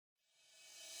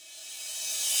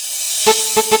Hey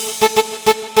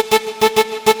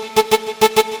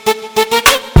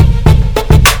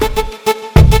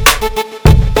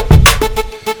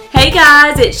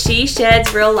guys, it's She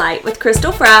Sheds Real Light with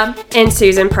Crystal Fry and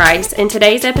Susan Price, and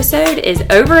today's episode is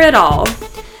Over It All.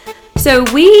 So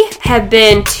we have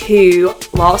been to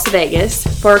Las Vegas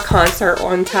for a concert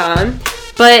one time,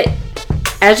 but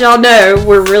as y'all know,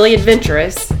 we're really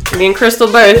adventurous. Me and Crystal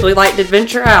both, we like to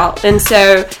venture out, and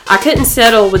so I couldn't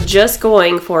settle with just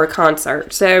going for a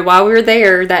concert. So while we were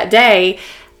there that day,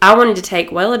 I wanted to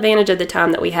take well advantage of the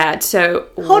time that we had. So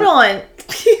hold on,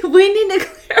 we need to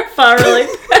clarify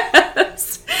really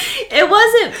fast. It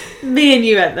wasn't me and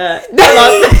you at the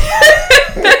Las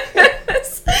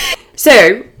Vegas.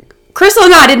 So Crystal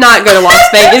and I did not go to Las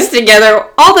Vegas together,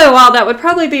 although while that would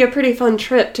probably be a pretty fun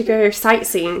trip to go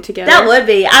sightseeing together. That would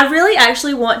be. I really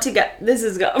actually want to go. This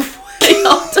is going way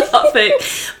off topic.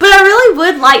 But I really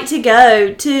would like to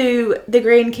go to the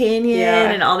Grand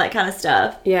Canyon and all that kind of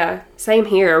stuff. Yeah, same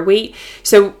here. We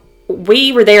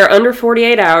were there under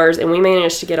 48 hours, and we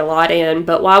managed to get a lot in.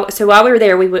 But while we were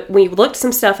there, we looked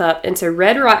some stuff up, and so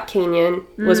Red Rock Canyon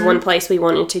was one place we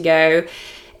wanted to go,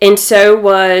 and so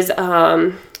was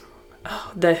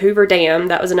the Hoover Dam.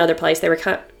 That was another place. They were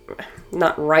kind of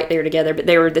not right there together, but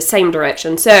they were the same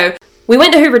direction. So we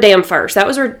went to Hoover Dam first. That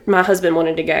was where my husband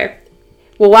wanted to go.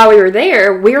 Well, while we were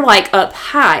there, we were like up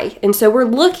high, and so we're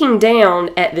looking down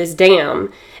at this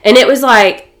dam, and it was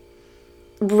like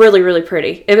really, really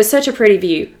pretty. It was such a pretty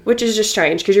view, which is just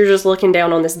strange because you're just looking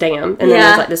down on this dam, and then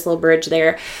there's like this little bridge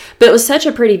there. But it was such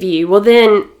a pretty view. Well,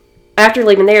 then after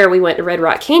leaving there, we went to Red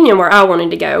Rock Canyon where I wanted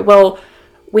to go. Well,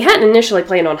 we hadn't initially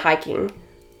planned on hiking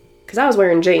because I was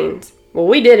wearing jeans. Well,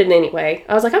 we did it anyway.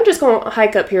 I was like, I'm just going to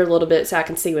hike up here a little bit so I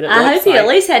can see what it looks like. I hope you at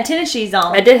least had tennis shoes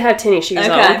on. I did have tennis shoes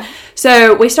on.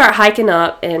 So we start hiking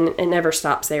up, and it never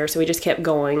stops there. So we just kept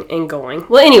going and going.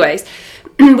 Well, anyways,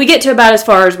 we get to about as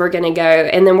far as we're going to go,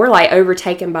 and then we're like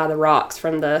overtaken by the rocks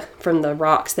from the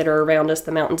rocks that are around us,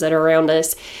 the mountains that are around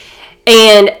us.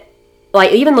 And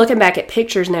like, even looking back at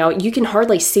pictures now, you can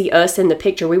hardly see us in the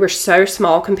picture. We were so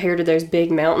small compared to those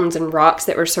big mountains and rocks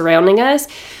that were surrounding us.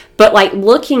 But, like,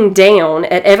 looking down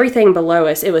at everything below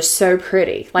us, it was so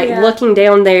pretty. Like, looking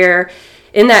down there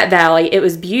in that valley, it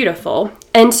was beautiful.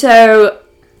 And so,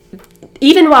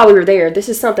 even while we were there, this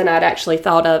is something I'd actually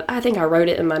thought of. I think I wrote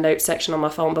it in my notes section on my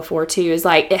phone before, too. Is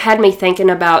like, it had me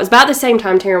thinking about, it was about the same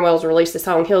time Taryn Wells released the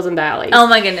song Hills and Valleys. Oh,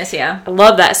 my goodness, yeah. I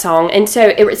love that song. And so,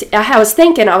 I was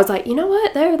thinking, I was like, you know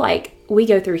what, though? Like, we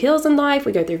go through hills in life,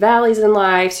 we go through valleys in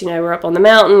life. So, you know, we're up on the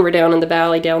mountain, we're down in the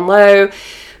valley, down low.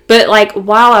 But, like,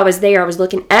 while I was there, I was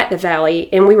looking at the valley,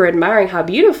 and we were admiring how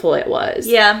beautiful it was.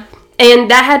 Yeah.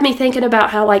 And that had me thinking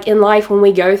about how, like, in life, when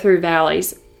we go through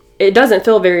valleys, it doesn't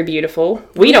feel very beautiful.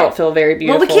 We don't feel very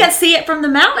beautiful. Well, we can't see it from the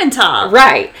mountaintop.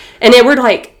 Right. And then we're,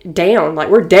 like, down. Like,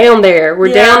 we're down there.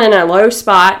 We're down in a low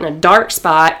spot, in a dark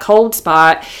spot, cold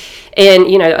spot. And,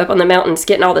 you know, up on the mountains,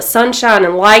 getting all the sunshine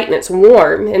and light, and it's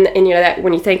warm. And you know, that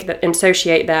when you think that and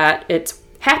associate that, it's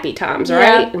happy times,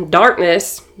 right? Yeah. And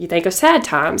darkness, you think of sad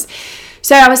times.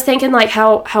 So I was thinking, like,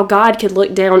 how God could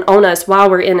look down on us while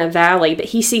we're in a valley, but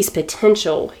he sees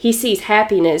potential. He sees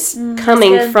happiness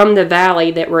coming from the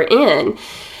valley that we're in.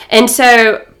 And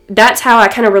so that's how I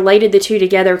kind of related the two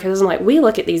together, because I'm like, we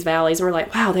look at these valleys and we're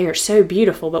like, wow, they are so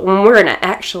beautiful. But when we're in an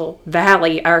actual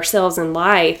valley ourselves in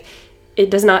life, it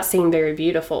does not seem very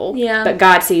beautiful. Yeah. But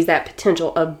God sees that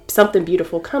potential of something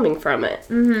beautiful coming from it.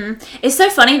 Mm-hmm. It's so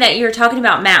funny that you're talking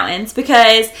about mountains,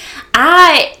 because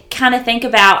I kind of think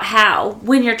about how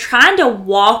when you're trying to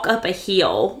walk up a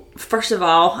hill, first of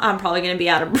all, I'm probably going to be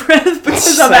out of breath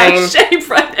because I'm out of shape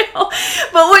right now.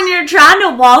 But when you're trying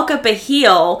to walk up a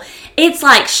hill, it's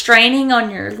like straining on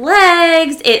your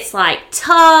legs. It's like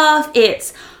tough.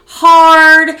 It's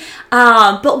hard,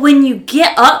 but when you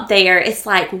get up there, it's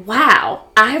like, wow,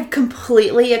 I have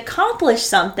completely accomplished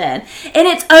something. And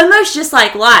it's almost just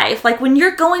like life. Like when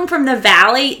you're going from the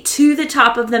valley to the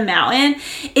top of the mountain,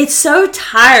 it's so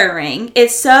tiring.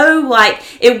 It's so like,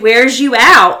 it wears you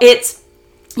out. It's,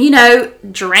 you know,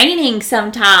 draining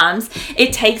sometimes.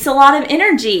 It takes a lot of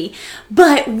energy.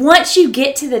 But once you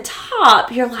get to the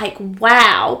top, you're like,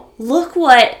 wow, look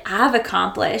what I've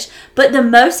accomplished. But the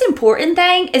most important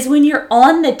thing is when you're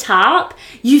on the top,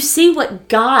 you see what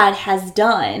God has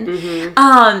done.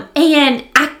 And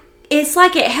it's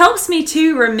like, it helps me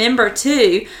to remember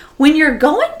too, when you're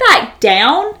going back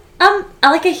down,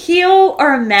 like a hill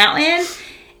or a mountain,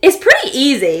 it's pretty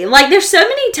easy. Like, there's so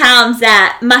many times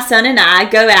that my son and I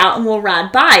go out and we'll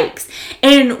ride bikes.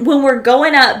 And when we're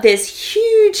going up this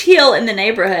huge hill in the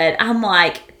neighborhood, I'm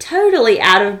like, totally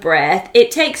out of breath.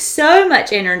 It takes so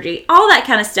much energy, all that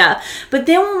kind of stuff. But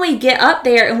then when we get up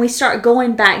there and we start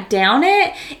going back down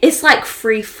it, it's like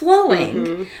free flowing.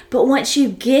 Mm-hmm. But once you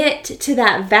get to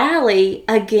that valley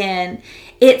again,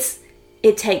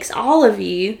 it takes all of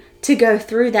you to go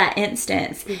through that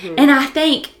instance. Mm-hmm. And I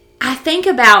think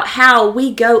about how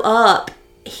we go up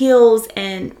hills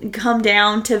and come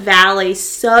down to valleys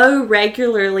so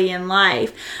regularly in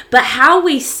life, but how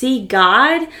we see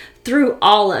God through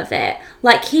all of it.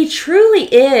 Like he truly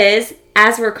is,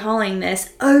 as we're calling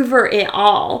this, over it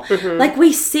all. Mm-hmm. Like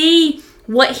we see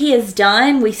what he has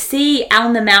done. We see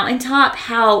on the mountaintop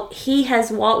how he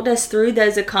has walked us through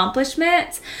those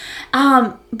accomplishments.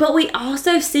 But we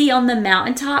also see on the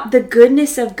mountaintop the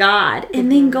goodness of God. And mm-hmm.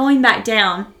 then going back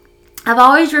down, I've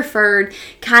always referred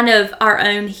kind of our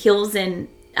own hills and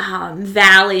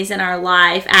valleys in our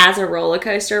life as a roller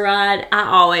coaster ride. I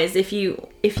always, if you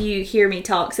hear me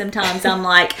talk, sometimes I'm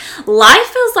like, life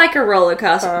feels like a roller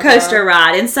coaster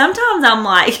ride, and sometimes I'm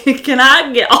like, can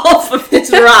I get off of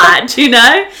this ride? You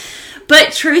know.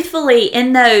 But truthfully,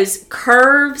 in those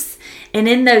curves and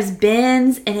in those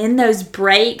bends and in those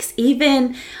breaks,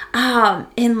 even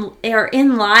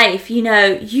in life, you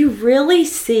know, you really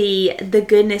see the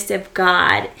goodness of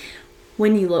God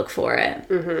when you look for it.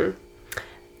 Mm-hmm.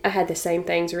 I had the same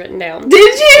things written down.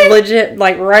 Did you? Legit,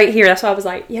 like right here. That's why I was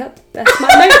like, yep, that's my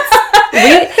notes.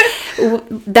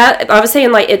 I was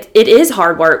saying, like, it is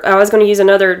hard work. I was going to use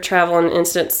another traveling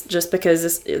instance just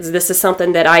because this is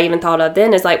something that I even thought of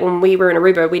then. Is like when we were in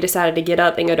Aruba, we decided to get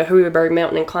up and go to Hooiberg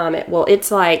Mountain and climb it. Well, it's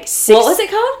like what was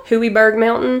it called? Hooiberg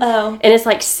Mountain. Oh. And it's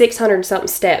like 600 something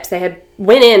steps. They had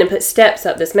went in and put steps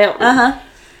up this mountain. Uh-huh.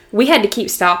 We had to keep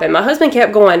stopping. My husband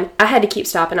kept going. I had to keep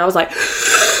stopping. I was like...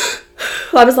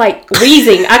 I was like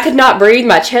wheezing. I could not breathe.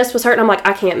 My chest was hurting. I'm like,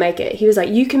 I can't make it. He was like,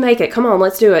 you can make it. Come on,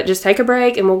 let's do it. Just take a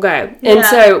break and we'll go. Yeah. And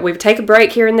so we would take a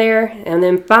break here and there. And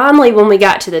then finally when we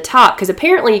got to the top, because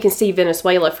apparently you can see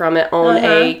Venezuela from it on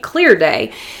a clear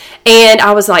day. And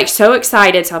I was like so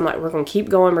excited. So I'm like, we're going to keep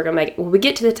going. We're going to make it. Well, we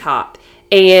get to the top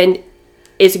and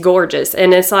it's gorgeous.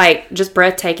 And it's like just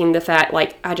breathtaking, the fact,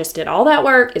 like, I just did all that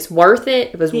work. It's worth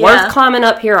it. It was worth climbing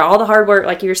up here. All the hard work,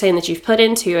 like you were saying, that you've put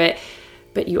into it.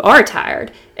 But you are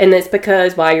tired. And it's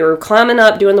because while you're climbing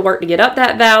up, doing the work to get up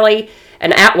that valley,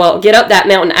 and get up that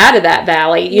mountain out of that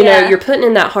valley, you know, you're putting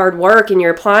in that hard work and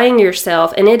you're applying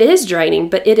yourself, and it is draining,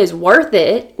 but it is worth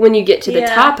it when you get to the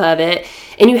top of it,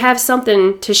 and you have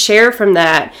something to share from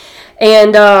that.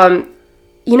 And,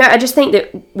 you know, I just think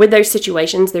that with those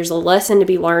situations, there's a lesson to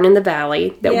be learned in the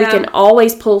valley, that we can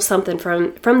always pull something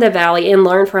from the valley and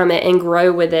learn from it and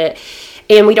grow with it.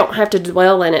 And we don't have to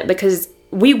dwell in it, because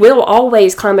we will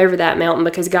always climb over that mountain,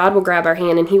 because God will grab our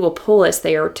hand and he will pull us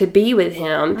there to be with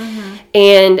him. Mm-hmm.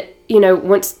 And, you know,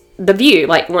 once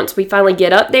we finally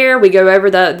get up there, we go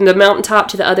over the mountaintop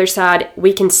to the other side,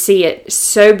 we can see it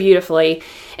so beautifully.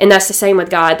 And that's the same with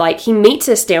God. Like, he meets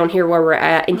us down here where we're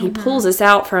at, and he pulls us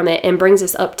out from it and brings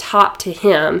us up top to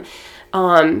him.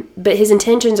 But his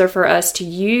intentions are for us to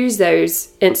use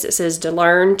those instances to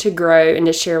learn, to grow, and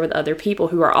to share with other people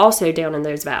who are also down in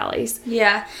those valleys.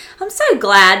 Yeah. I'm so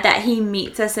glad that he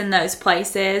meets us in those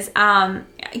places.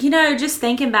 You know, just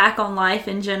thinking back on life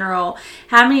in general,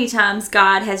 how many times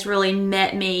God has really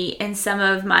met me in some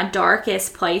of my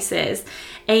darkest places,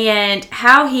 and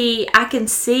how I can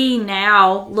see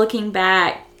now, looking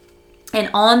back, and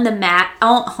on the map,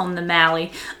 on the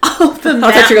Mally, on the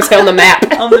map. I thought you were going to say on the map.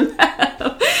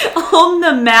 On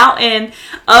the mountain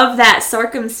of that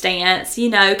circumstance, you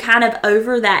know, kind of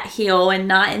over that hill and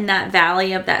not in that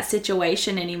valley of that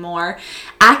situation anymore,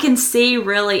 I can see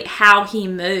really how he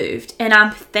moved. And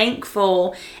I'm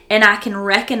thankful, and I can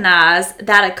recognize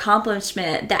that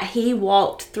accomplishment that he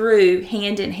walked through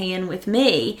hand in hand with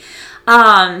me.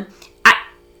 I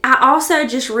also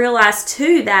just realized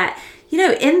too that, you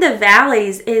know, in the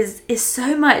valleys is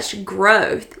so much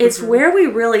growth. It's where we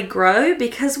really grow,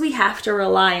 because we have to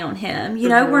rely on him. You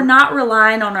know, we're not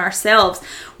relying on ourselves.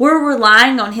 We're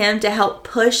relying on him to help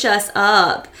push us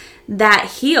up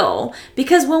that hill.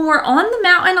 Because when we're on the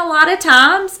mountain, a lot of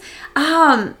times,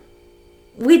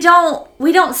 we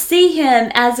don't see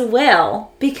him as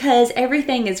well, because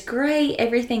everything is great,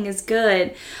 everything is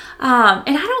good.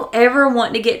 And I don't ever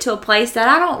want to get to a place that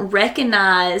I don't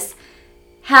recognize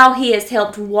how he has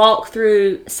helped walk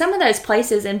through some of those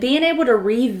places, and being able to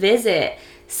revisit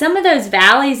some of those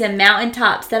valleys and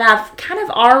mountaintops that I've kind of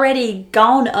already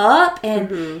gone up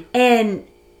and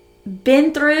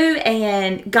been through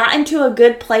and gotten to a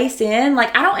good place in.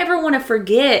 Like, I don't ever want to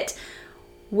forget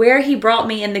where he brought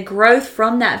me and the growth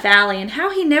from that valley, and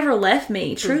how he never left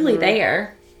me truly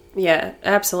there. Yeah,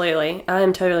 absolutely. I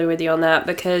am totally with you on that,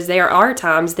 because there are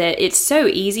times that it's so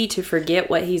easy to forget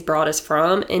what he's brought us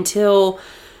from until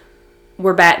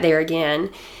we're back there again.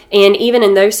 And even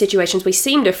in those situations, we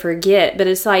seem to forget, but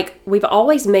it's like we've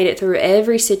always made it through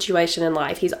every situation in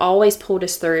life. He's always pulled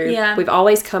us through. Yeah. We've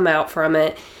always come out from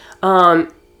it.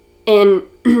 And,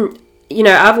 you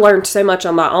know, I've learned so much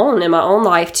on my own, in my own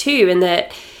life too, and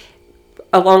that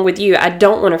along with you, I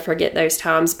don't want to forget those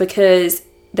times, because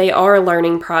they are a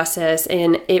learning process,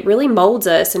 and it really molds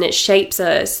us and it shapes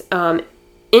us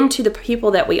into the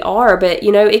people that we are. But,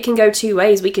 you know, it can go two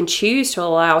ways. We can choose to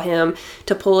allow him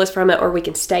to pull us from it, or we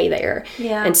can stay there.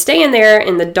 Yeah. And staying there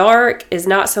in the dark is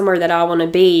not somewhere that I want to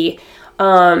be.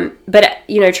 But,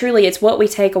 you know, truly it's what we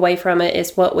take away from it.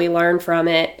 It's what we learn from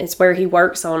it. It's where he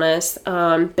works on us.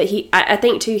 But I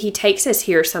think too, he takes us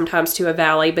here sometimes to a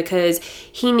valley, because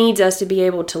he needs us to be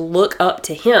able to look up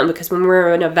to him, because when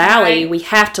we're in a valley, Right. we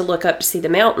have to look up to see the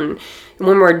mountain. And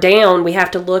when we're down, we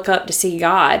have to look up to see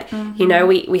God. You know,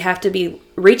 we have to be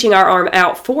reaching our arm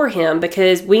out for him,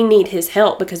 because we need his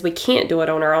help, because we can't do it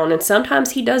on our own. And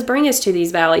sometimes he does bring us to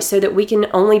these valleys so that we can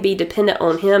only be dependent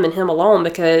on him and him alone,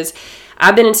 because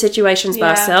I've been in situations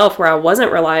myself where I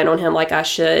wasn't relying on him like I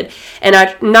should. And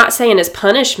I'm not saying as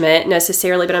punishment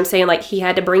necessarily, but I'm saying like he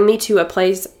had to bring me to a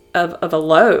place of a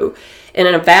low and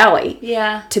in a valley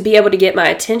Yeah. to be able to get my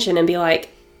attention and be like,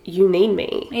 you need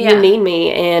me. Yeah. You need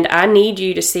me, and I need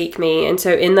you to seek me. And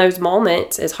so in those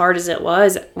moments, as hard as it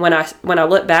was, when I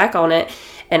look back on it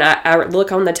and I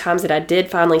look on the times that I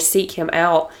did finally seek him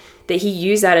out, that he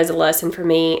used that as a lesson for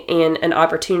me and an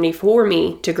opportunity for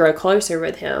me to grow closer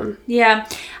with him. Yeah.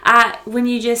 When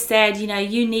you just said, you know,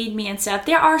 you need me and stuff,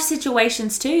 there are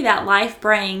situations too that life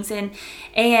brings, and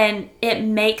it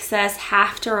makes us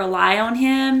have to rely on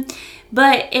him.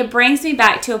 But it brings me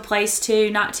back to a place too,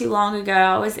 not too long ago,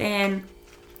 I was in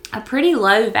a pretty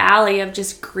low valley of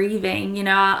just grieving. You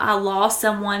know, I lost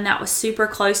someone that was super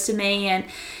close to me, and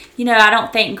you know, I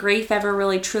don't think grief ever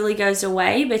really truly goes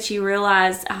away, but you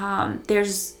realize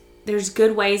there's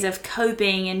good ways of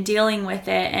coping and dealing with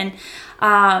it, and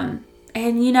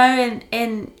you know,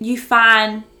 and you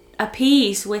find a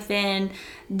peace within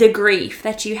the grief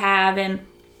that you have. And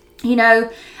you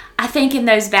know, I think in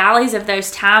those valleys of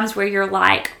those times where you're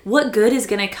like, what good is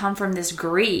going to come from this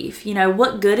grief? You know,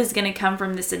 what good is going to come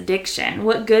from this addiction?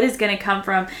 What good is going to come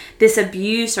from this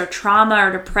abuse or trauma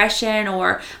or depression,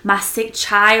 or my sick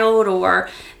child, or,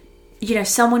 you know,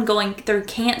 someone going through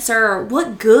cancer? Or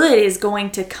what good is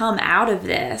going to come out of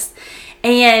this?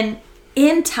 And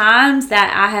in times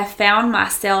that I have found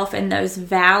myself in those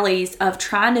valleys of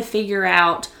trying to figure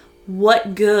out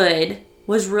what good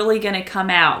was really going to come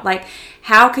out, like,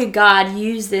 how could God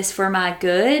use this for my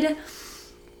good?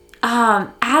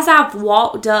 As I've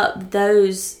walked up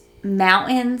those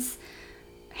mountains,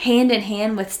 hand in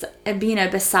hand with, you know,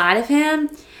 beside of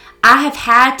him, I have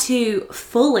had to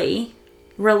fully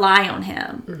rely on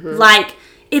him. Mm-hmm. Like,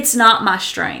 it's not my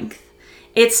strength.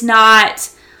 It's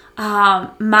not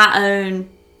my own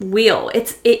will.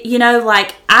 You know,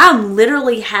 like, I'm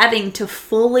literally having to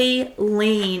fully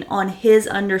lean on his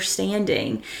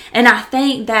understanding. And I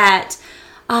think that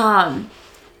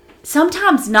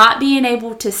sometimes not being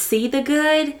able to see the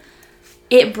good,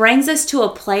 it brings us to a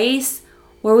place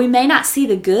where we may not see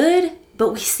the good,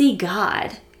 but we see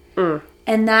God.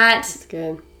 And that's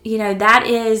good. You know, that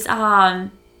is, I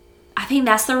think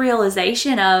that's the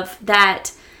realization of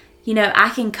that, you know, I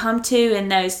can come to in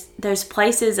those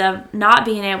places of not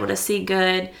being able to see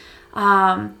good,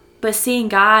 but seeing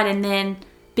God, and then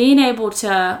being able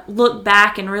to look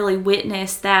back and really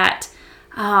witness that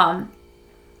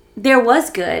there was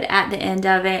good at the end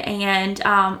of it, and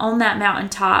on that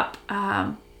mountaintop,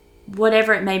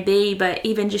 whatever it may be, but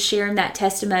even just sharing that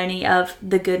testimony of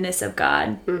the goodness of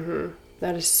God. Mm-hmm.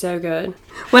 That is so good.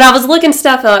 When I was looking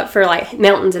stuff up for like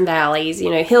mountains and valleys, you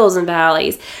know, hills and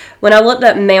valleys, when I looked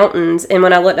up mountains and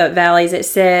when I looked up valleys, it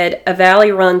said a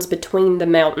valley runs between the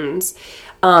mountains.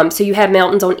 So you have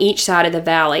mountains on each side of the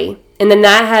valley. And then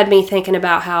that had me thinking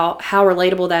about how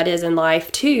relatable that is in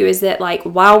life too, is that like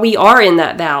while we are in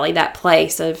that valley, that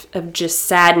place of just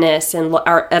sadness and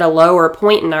at a lower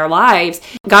point in our lives,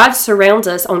 God surrounds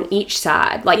us on each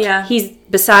side. Like he's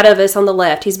beside of us on the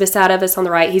left, he's beside of us on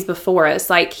the right, he's before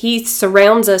us. Like he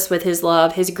surrounds us with his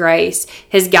love, his grace,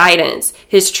 his guidance,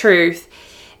 his truth.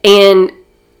 And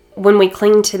when we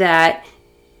cling to that,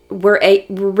 we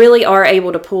really are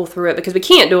able to pull through it, because we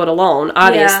can't do it alone.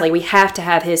 Obviously, we have to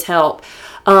have his help.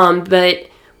 But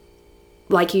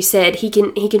like you said, he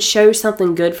can show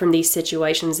something good from these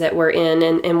situations that we're in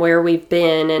and where we've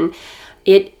been. And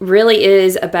it really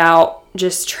is about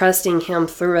just trusting him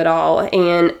through it all.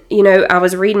 And, I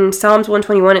was reading Psalms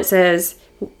 121. It says,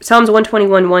 Psalms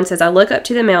 121:1 says, I look up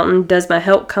to the mountain. Does my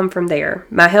help come from there?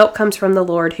 My help comes from the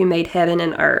Lord who made heaven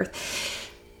and earth.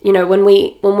 When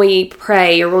we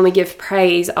pray or when we give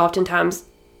praise, oftentimes,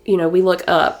 we look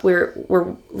up.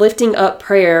 We're lifting up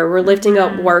prayer. We're lifting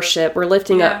up worship. We're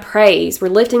lifting up praise. We're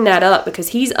lifting that up because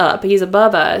he's up. He's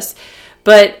above us.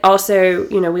 But also,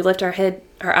 we lift our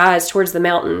eyes towards the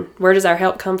mountain. Where does our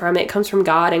help come from? It comes from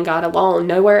God and God alone.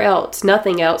 Nowhere else.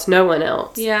 Nothing else. No one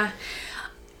else. Yeah.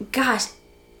 Gosh,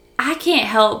 I can't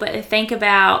help but to think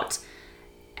about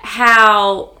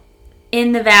how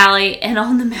in the valley and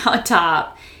on the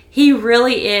mountaintop, he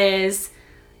really is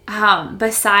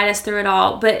beside us through it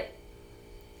all. But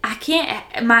I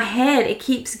can't, my head, it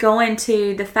keeps going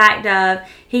to the fact of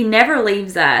he never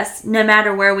leaves us no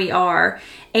matter where we are.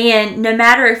 And no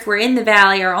matter if we're in the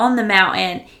valley or on the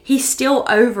mountain, he's still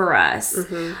over us.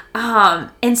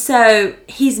 And so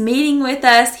he's meeting with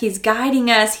us, he's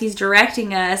guiding us, he's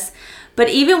directing us. But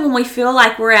even when we feel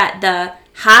like we're at the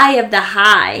high of the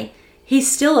high, he's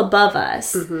still above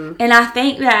us. And I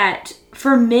think that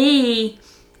for me,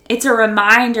 it's a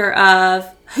reminder of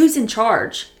who's in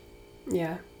charge.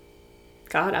 Yeah.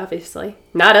 God, obviously.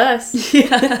 Not us.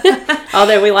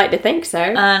 Although we like to think so.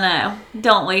 I know.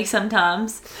 Don't we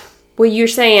sometimes? Well, you're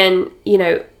saying,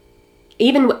 even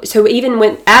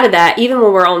when out of that, even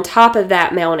when we're on top of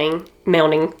that mountain,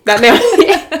 even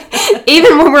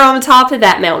when we're on top of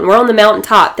that mountain, we're on the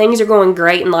mountaintop, things are going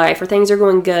great in life or things are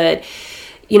going good,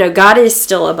 God is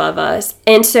still above us.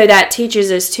 And so that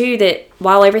teaches us too that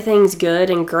while everything's good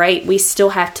and great, we still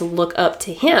have to look up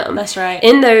to him. That's right.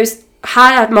 In those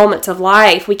high moments of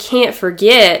life, we can't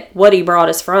forget what he brought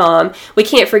us from. We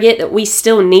can't forget that we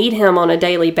still need him on a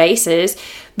daily basis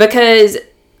because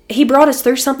he brought us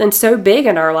through something so big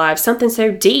in our lives, something so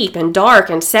deep and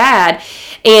dark and sad.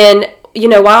 And,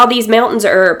 while these mountains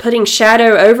are putting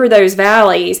shadow over those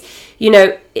valleys,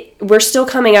 we're still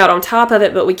coming out on top of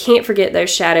it, but we can't forget those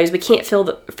shadows. We can't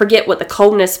forget what the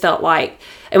coldness felt like.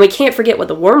 And we can't forget what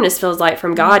the warmness feels like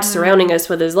from God surrounding us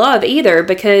with his love either,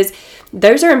 because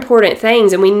those are important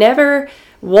things. And we never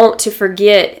want to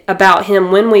forget about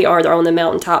him when we are on the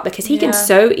mountaintop, because he can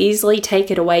so easily take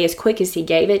it away as quick as he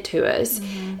gave it to us.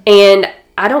 And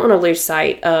I don't want to lose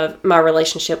sight of my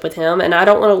relationship with him, and I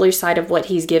don't want to lose sight of what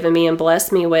he's given me and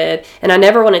blessed me with, and I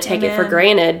never want to take it for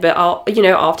granted, but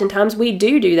oftentimes we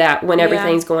do that when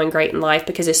everything's going great in life,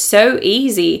 because it's so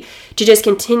easy to just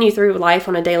continue through life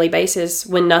on a daily basis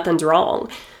when nothing's wrong.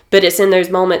 But it's in those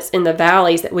moments in the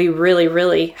valleys that we really,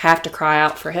 really have to cry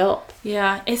out for help.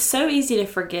 Yeah, it's so easy to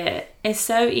forget. It's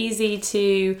so easy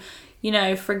to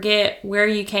forget where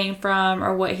you came from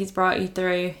or what he's brought you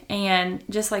through. And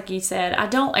just like you said, I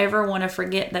don't ever want to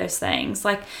forget those things.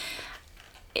 Like,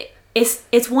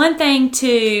 it's one thing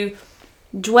to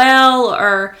dwell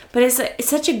but it's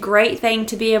such a great thing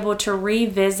to be able to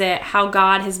revisit how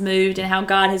God has moved and how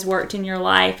God has worked in your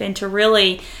life, and to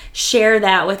really share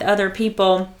that with other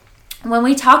people. When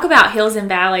we talk about hills and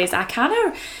valleys, I kind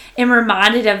of am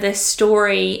reminded of this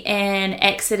story in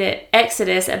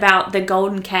Exodus about the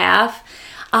golden calf.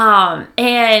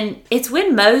 And it's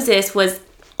when Moses was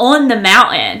on the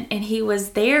mountain and he was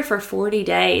there for 40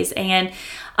 days. And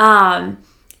God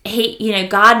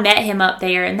met him up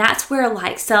there. And that's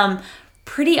where some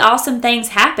pretty awesome things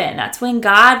happen. That's when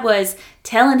God was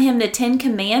telling him the 10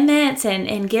 Commandments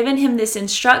and giving him this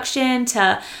instruction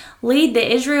to lead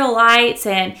the Israelites.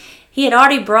 And he had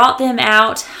already brought them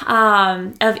out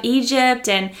of Egypt,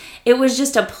 and it was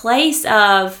just a place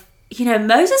of,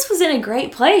 Moses was in a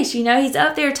great place. He's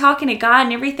up there talking to God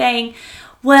and everything.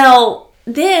 Well,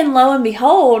 then, lo and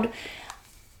behold,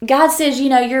 God says,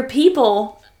 your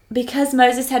people, because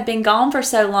Moses had been gone for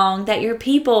so long, that your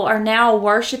people are now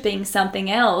worshiping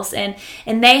something else. And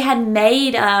they had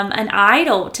made an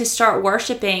idol to start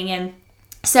worshiping. And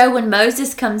so when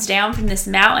Moses comes down from this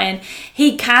mountain,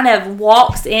 he kind of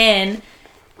walks in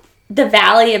the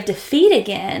valley of defeat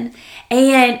again.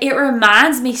 And it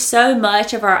reminds me so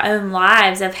much of our own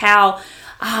lives, of how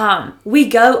we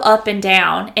go up and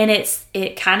down. And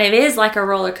it kind of is like a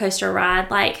roller coaster ride.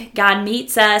 Like, God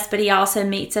meets us, but he also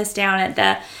meets us down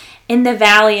in the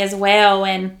valley as well.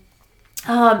 And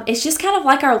it's just kind of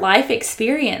like our life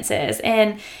experiences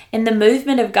and the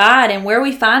movement of God, and where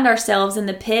we find ourselves in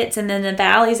the pits and in the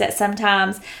valleys at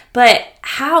sometimes, but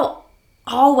how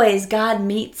always God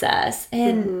meets us.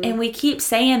 And we keep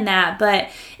saying that, but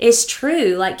it's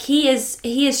true. Like, he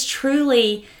is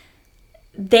truly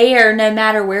there no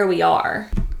matter where we are.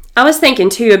 I was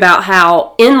thinking too about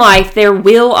how in life there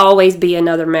will always be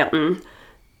another mountain.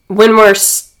 When we're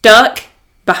stuck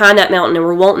behind that mountain and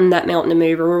we're wanting that mountain to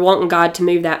move, or we're wanting God to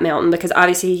move that mountain, because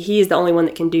obviously He is the only one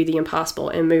that can do the impossible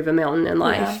and move a mountain in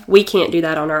life. Yeah. We can't do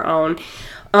that on our own.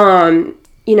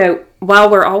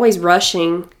 While we're always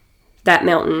rushing that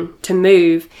mountain to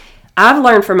move, I've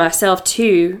learned for myself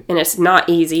too, and it's not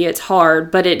easy, it's hard,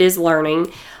 but it is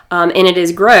learning, and it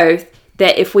is growth,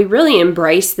 that if we really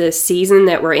embrace this season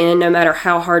that we're in, no matter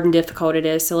how hard and difficult it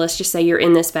is, so let's just say you're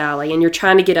in this valley and you're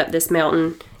trying to get up this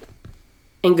mountain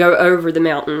and go over the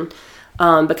mountain,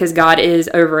 because God is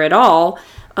over it all,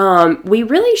 we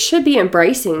really should be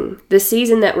embracing the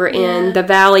season that we're in, the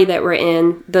valley that we're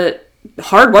in, the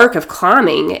hard work of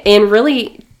climbing, and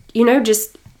really,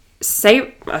 just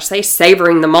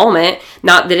savoring the moment.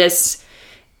 Not that it's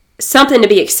something to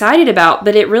be excited about,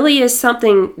 but it really is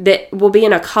something that will be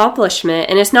an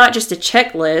accomplishment, and it's not just a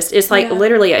checklist. It's like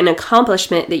literally an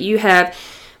accomplishment that you have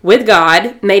with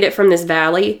God, made it from this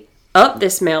valley up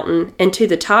this mountain and to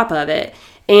the top of it,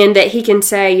 and that He can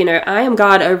say, I am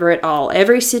God over it all.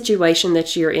 Every situation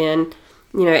that you're in,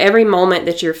 every moment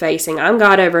that you're facing, I'm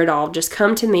God over it all. Just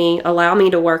come to me, allow me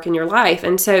to work in your life.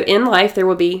 And so in life, there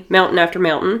will be mountain after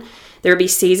mountain. There will be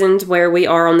seasons where we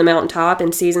are on the mountaintop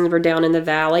and seasons we're down in the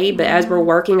valley. But as we're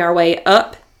working our way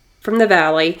up from the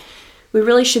valley, we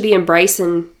really should be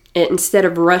embracing it instead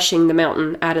of rushing the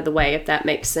mountain out of the way, if that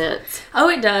makes sense. Oh,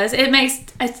 it does. It makes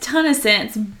a ton of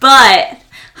sense. But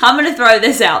I'm going to throw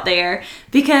this out there,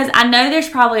 because I know there's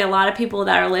probably a lot of people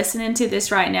that are listening to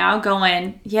this right now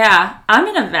going, yeah, I'm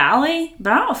in a valley,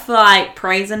 but I don't feel like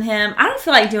praising Him. I don't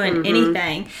feel like doing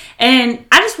anything. And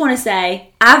I just want to say,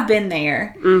 I've been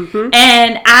there.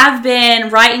 And I've been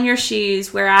right in your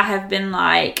shoes, where I have been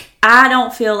like, I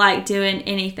don't feel like doing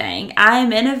anything. I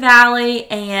am in a valley,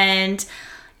 and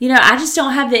I just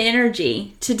don't have the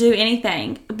energy to do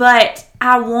anything. But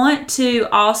I want to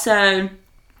also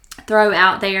throw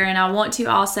out there, and I want to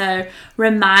also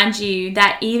remind you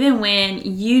that even when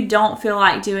you don't feel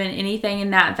like doing anything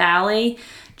in that valley,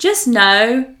 just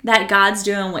know that God's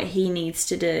doing what He needs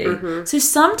to do. So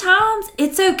sometimes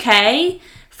it's okay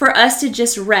for us to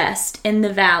just rest in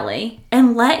the valley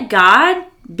and let God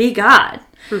be God.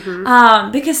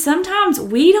 Because sometimes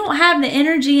we don't have the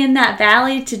energy in that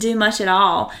valley to do much at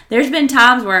all. There's been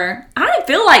times where I didn't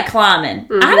feel like climbing.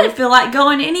 I didn't feel like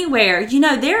going anywhere.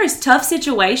 There is tough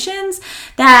situations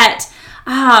that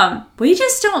we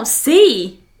just don't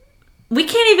see. We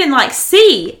can't even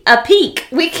see a peak.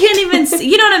 We can't even see,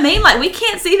 you know what I mean? We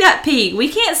can't see that peak. We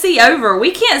can't see over.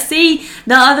 We can't see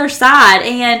the other side.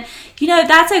 And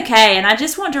that's okay. And I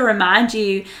just want to remind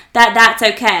you that that's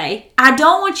okay. I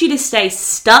don't want you to stay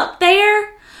stuck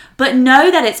there, but know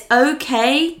that it's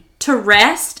okay to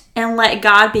rest and let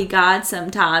God be God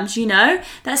sometimes.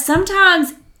 That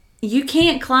sometimes you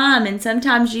can't climb, and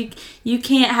sometimes you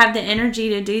can't have the energy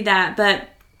to do that. But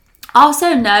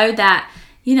also know that,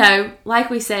 like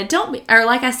we said, don't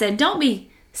be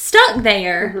stuck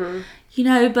there.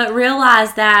 But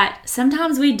realize that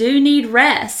sometimes we do need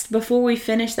rest before we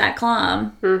finish that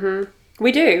climb.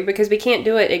 We do, because we can't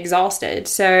do it exhausted.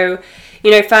 So,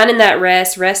 finding that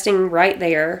resting right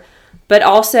there. But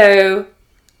also,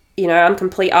 I'm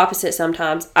complete opposite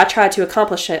sometimes. I try to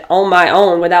accomplish it on my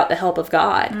own without the help of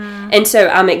God. And so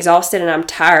I'm exhausted and I'm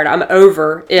tired. I'm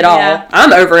over it all.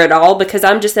 I'm over it all because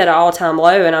I'm just at an all-time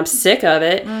low and I'm sick of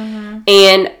it.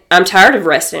 And I'm tired of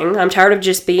resting. I'm tired of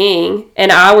just being.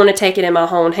 And I want to take it in my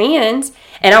own hands.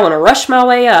 And I want to rush my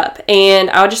way up. And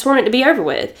I just want it to be over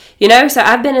with. So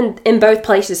I've been in both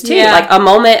places too. Yeah. Like a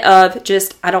moment of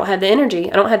just, I don't have the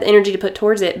energy. I don't have the energy to put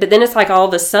towards it. But then it's like all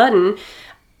of a sudden,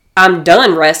 I'm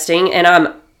done resting and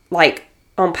I'm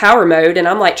on power mode, and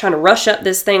I'm trying to rush up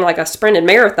this thing like a sprinted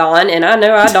marathon, and I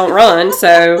know I don't run,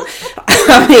 so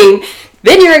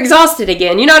then you're exhausted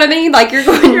again. You know what I mean?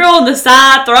 You're on the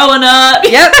side throwing up.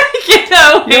 Yep.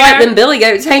 You're like them billy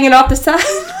goats hanging off the side.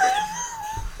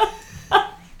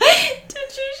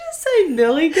 Did you just say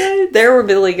billy goats? There were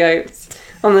billy goats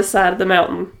on the side of the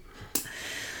mountain,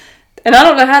 and I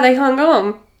don't know how they hung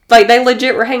on. They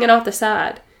legit were hanging off the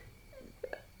side.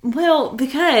 Well,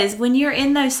 because when you're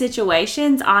in those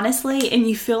situations, honestly, and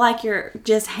you feel like you're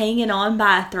just hanging on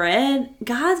by a thread,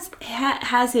 God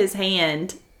has His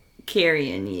hand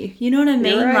carrying you. You know what I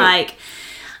mean? You're right.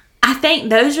 I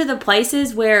think those are the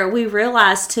places where we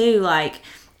realize too,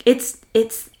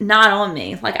 it's not on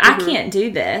me. I can't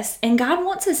do this, and God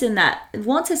wants us in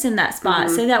that spot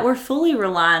so that we're fully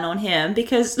relying on Him.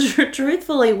 Because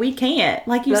truthfully, we can't.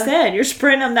 Like you said, you're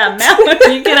sprinting up that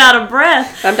mountain, you get out of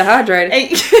breath. I'm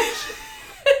dehydrated.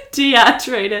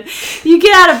 dehydrated. You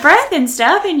get out of breath and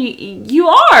stuff, and you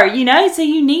are, so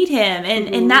you need him,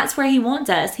 and that's where he wants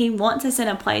us. He wants us in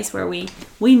a place where we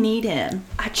need him.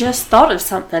 I just thought of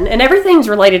something, and everything's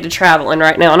related to traveling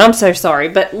right now, and I'm so sorry,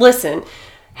 but listen,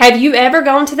 have you ever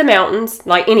gone to the mountains,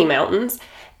 like any mountains,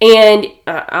 and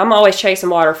I'm always chasing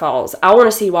waterfalls. I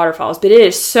want to see waterfalls, but it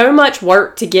is so much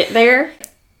work to get there.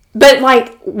 But,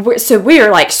 we're,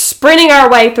 sprinting our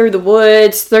way through the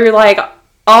woods, through,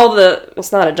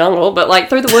 it's not a jungle, but,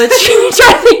 through the woods,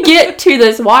 trying to get to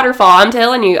this waterfall. I'm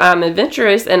telling you, I'm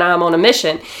adventurous, and I'm on a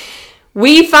mission.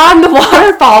 We find the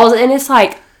waterfalls, and it's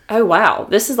like, oh, wow,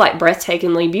 this is,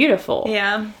 breathtakingly beautiful.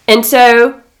 Yeah. And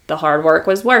so, the hard work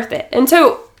was worth it. And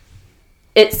so,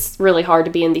 it's really hard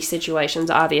to be in these situations,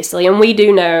 obviously, and we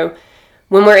do know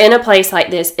when we're in a place like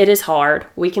this, it is hard.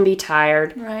 We can be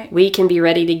tired. Right. We can be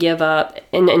ready to give up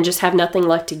and just have nothing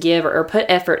left to give or put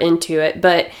effort into it.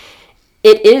 But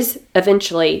it is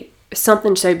eventually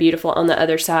something so beautiful on the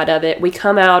other side of it. We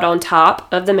come out on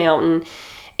top of the mountain,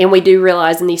 and we do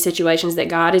realize in these situations that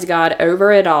God is God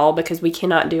over it all because we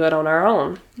cannot do it on our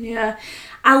own. Yeah.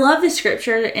 I love the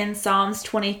scripture in Psalms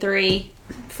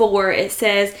 23:4. It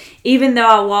says, even though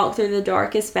I walk through the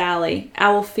darkest valley,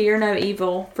 I will fear no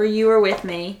evil, for you are with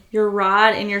me. Your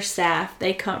rod and your staff,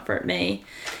 they comfort me.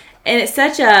 And it's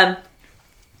such a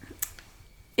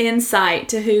insight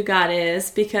to who God is,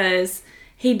 because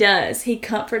he does. He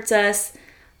comforts us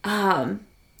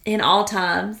in all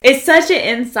times. It's such an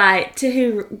insight to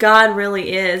who God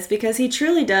really is, because he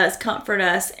truly does comfort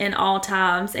us in all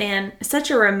times, and such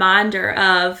a reminder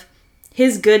of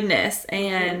his goodness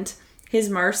and his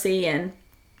mercy and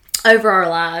over our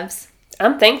lives.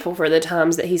 I'm thankful for the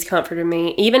times that he's comforted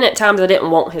me, even at times I didn't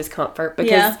want his comfort,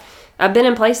 because I've been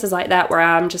in places like that where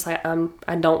I'm just like,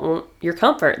 I don't want your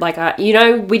comfort.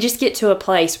 We just get to a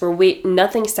place where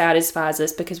nothing satisfies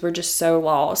us because we're just so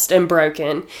lost and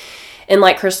broken. And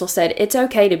like Crystal said, it's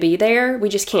okay to be there. We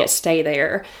just can't stay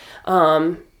there.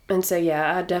 And so,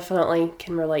 I definitely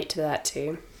can relate to that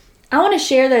too. I want to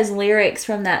share those lyrics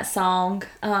from that song,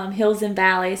 Hills and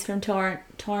Valleys, from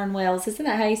Tarn Wells. Isn't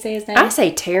that how you say his name? I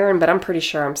say Taryn, but I'm pretty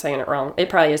sure I'm saying it wrong. It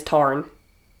probably is Tarn.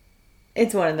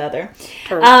 It's one or the other.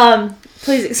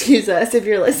 Please excuse us if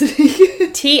you're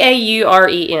listening.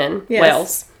 Tauren, yes.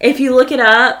 Wells. If you look it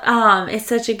up, it's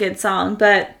such a good song.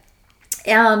 But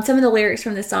some of the lyrics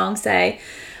from the song say,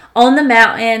 on the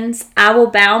mountains, I will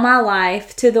bow my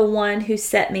life to the one who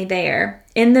set me there.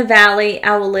 In the valley,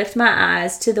 I will lift my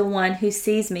eyes to the one who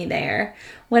sees me there.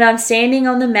 When I'm standing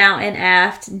on the mountain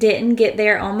aft, didn't get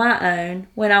there on my own.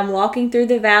 When I'm walking through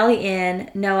the valley in,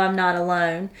 no, I'm not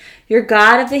alone. You're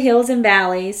God of the hills and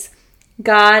valleys,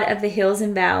 God of the hills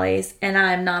and valleys, and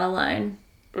I am not alone.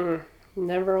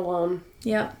 Never alone.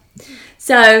 Yep.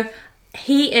 So,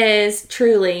 he is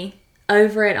truly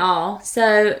over it all.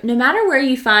 So, no matter where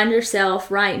you find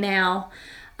yourself right now,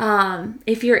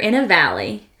 if you're in a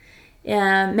valley,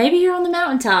 maybe you're on the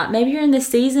mountaintop, maybe you're in the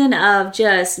season of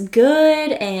just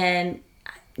good, and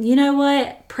you know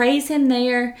what? Praise him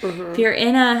there. If you're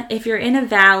in a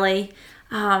valley,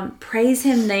 praise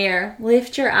him there.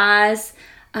 Lift your eyes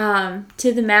to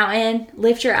the mountain,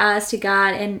 lift your eyes to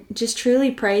God, and just truly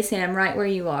praise him right where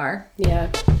you are. Yeah.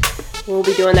 We'll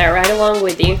be doing that right along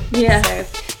with you. Yeah. So,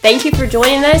 thank you for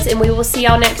joining us, and we will see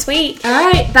y'all next week. All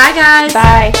right. Bye, guys.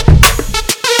 Bye.